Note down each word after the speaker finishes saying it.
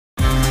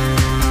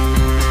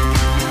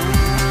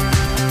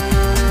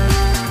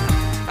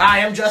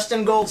I'm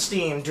Justin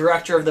Goldstein,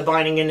 Director of the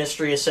Binding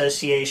Industry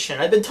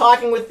Association. I've been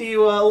talking with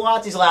you a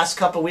lot these last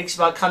couple weeks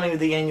about coming to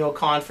the annual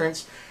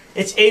conference.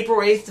 It's April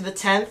 8th to the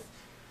 10th,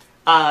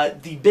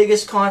 the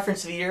biggest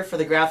conference of the year for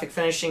the graphic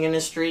finishing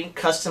industry,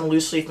 custom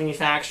loose leaf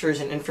manufacturers,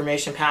 and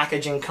information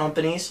packaging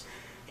companies.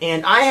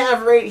 And I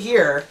have right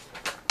here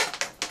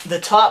the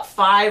top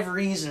 5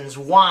 reasons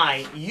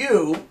why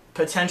you,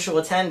 potential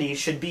attendees,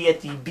 should be at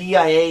the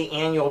BIA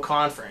Annual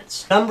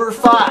Conference. Number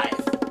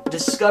 5,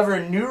 discover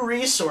new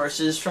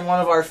resources from one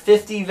of our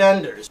 50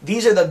 vendors.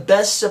 These are the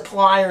best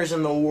suppliers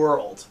in the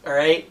world, all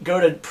right? Go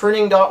to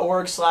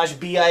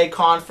printing.org/BIA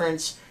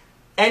conference.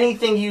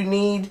 Anything you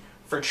need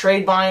for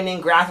trade binding,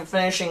 graphic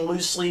finishing,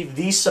 loose leaf,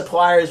 these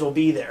suppliers will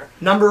be there.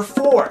 Number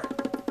 4,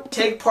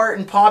 take part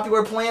in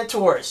popular plant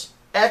tours.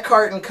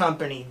 Eckhart &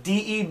 Company,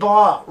 D.E.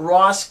 Baugh,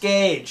 Ross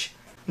Gage.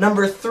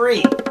 Number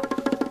 3,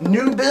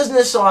 new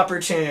business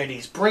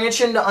opportunities. Branch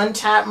into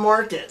untapped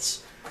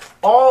markets.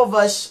 All of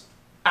us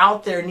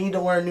out there need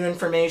to learn new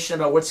information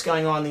about what's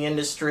going on in the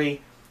industry.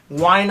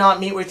 Why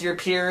not meet with your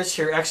peers,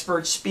 hear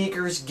expert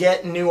speakers,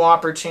 get new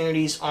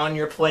opportunities on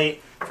your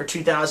plate for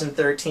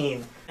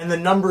 2013. And the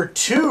number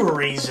 2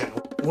 reason,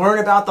 learn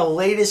about the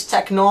latest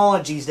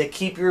technologies that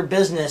keep your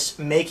business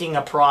making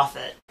a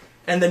profit.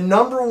 And the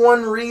number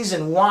 1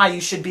 reason why you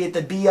should be at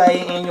the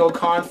BIA Annual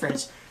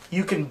Conference,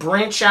 you can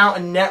branch out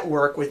and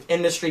network with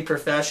industry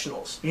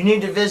professionals. You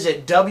need to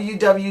visit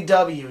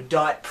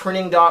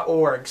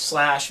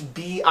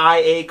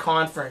www.printing.org/BIA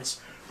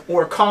conference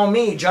or call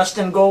me,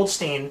 Justin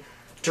Goldstein,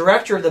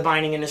 Director of the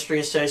Binding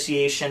Industry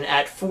Association,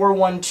 at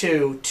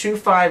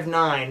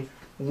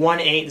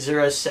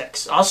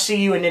 412-259-1806. I'll see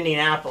you in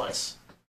Indianapolis.